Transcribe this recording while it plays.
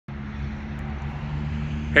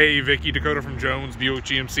Hey Vicky, Dakota from Jones, Buick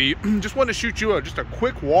GMC. Just wanted to shoot you just a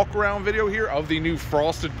quick walk around video here of the new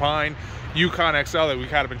Frosted Pine Yukon XL that we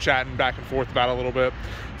kind of been chatting back and forth about a little bit.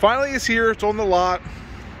 Finally it's here, it's on the lot.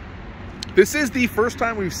 This is the first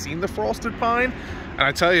time we've seen the Frosted Pine, and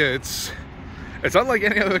I tell you, it's unlike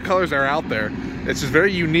any other colors that are out there. It's just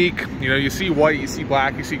very unique. You know, you see white, you see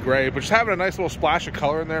black, you see gray, but just having a nice little splash of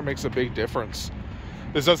color in there makes a big difference.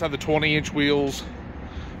 This does have the 20-inch wheels.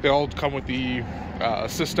 They all come with the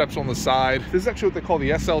assist steps on the side. This is actually what they call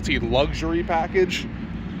the SLT luxury package.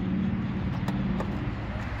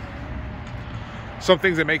 Some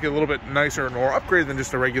things that make it a little bit nicer and more upgraded than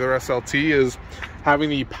just a regular SLT is having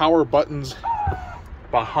the power buttons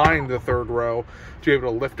behind the third row to be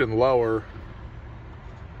able to lift and lower.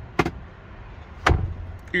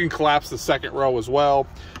 You can collapse the second row as well.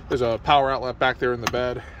 There's a power outlet back there in the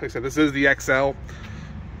bed. Like I said, this is the XL.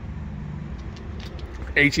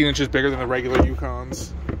 18 inches bigger than the regular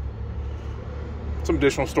Yukons. Some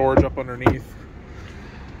additional storage up underneath.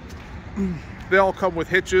 They all come with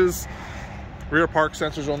hitches, rear park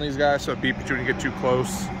sensors on these guys, so it beep at you when you get too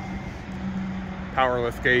close. Power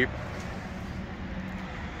lift gate.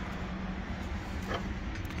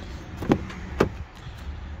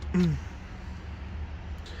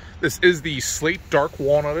 This is the slate dark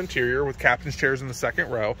walnut interior with captain's chairs in the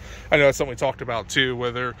second row. I know that's something we talked about too,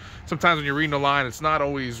 whether sometimes when you're reading the line, it's not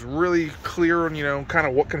always really clear on, you know, kind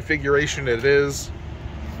of what configuration it is.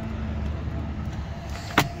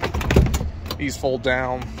 These fold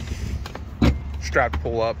down, strap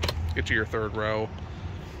pull up, get to your third row.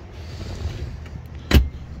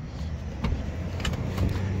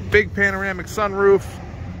 Big panoramic sunroof,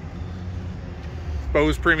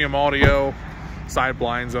 Bose premium audio, side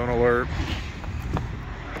blind zone alert.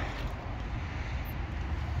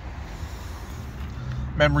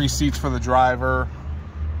 Memory seats for the driver.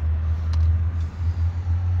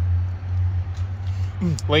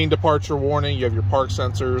 Lane departure warning. You have your park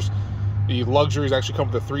sensors. The luxuries actually come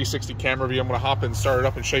with a 360 camera view. I'm going to hop in, start it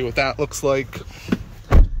up, and show you what that looks like.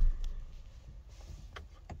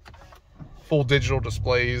 Full digital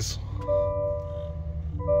displays.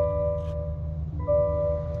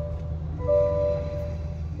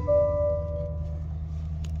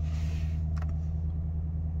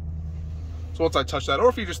 So once I touch that, or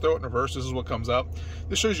if you just throw it in reverse, this is what comes up.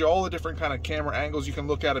 This shows you all the different kind of camera angles you can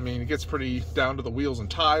look at. I mean, it gets pretty down to the wheels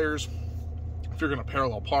and tires. If you're going to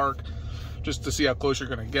parallel park, just to see how close you're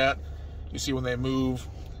going to get. You see when they move.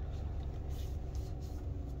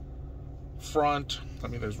 Front, I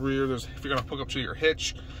mean, there's rear, there's, if you're going to hook up to your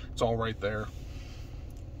hitch, it's all right there.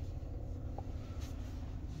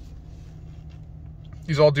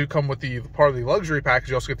 These all do come with the part of the luxury package.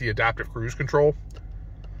 You also get the adaptive cruise control,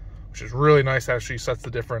 which is really nice. It actually sets the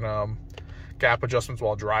different gap adjustments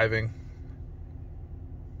while driving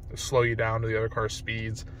to slow you down to the other car's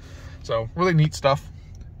speeds. So really neat stuff.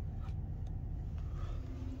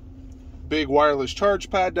 Big wireless charge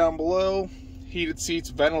pad down below, heated seats,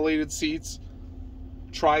 ventilated seats,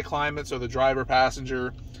 tri-climate, so the driver,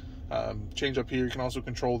 passenger. Change up here, you can also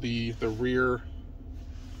control the rear.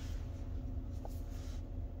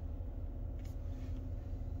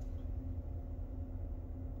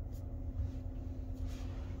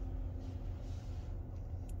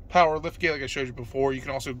 Power lift gate, like I showed you before. You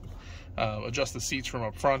can also adjust the seats from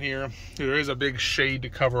up front here. There is a big shade to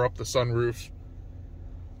cover up the sunroof.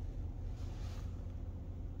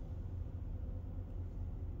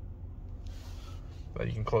 That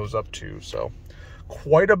you can close up to. So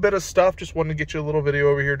quite a bit of stuff. Just wanted to get you a little video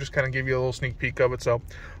over here, just kind of give you a little sneak peek of it. So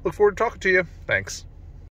look forward to talking to you. Thanks.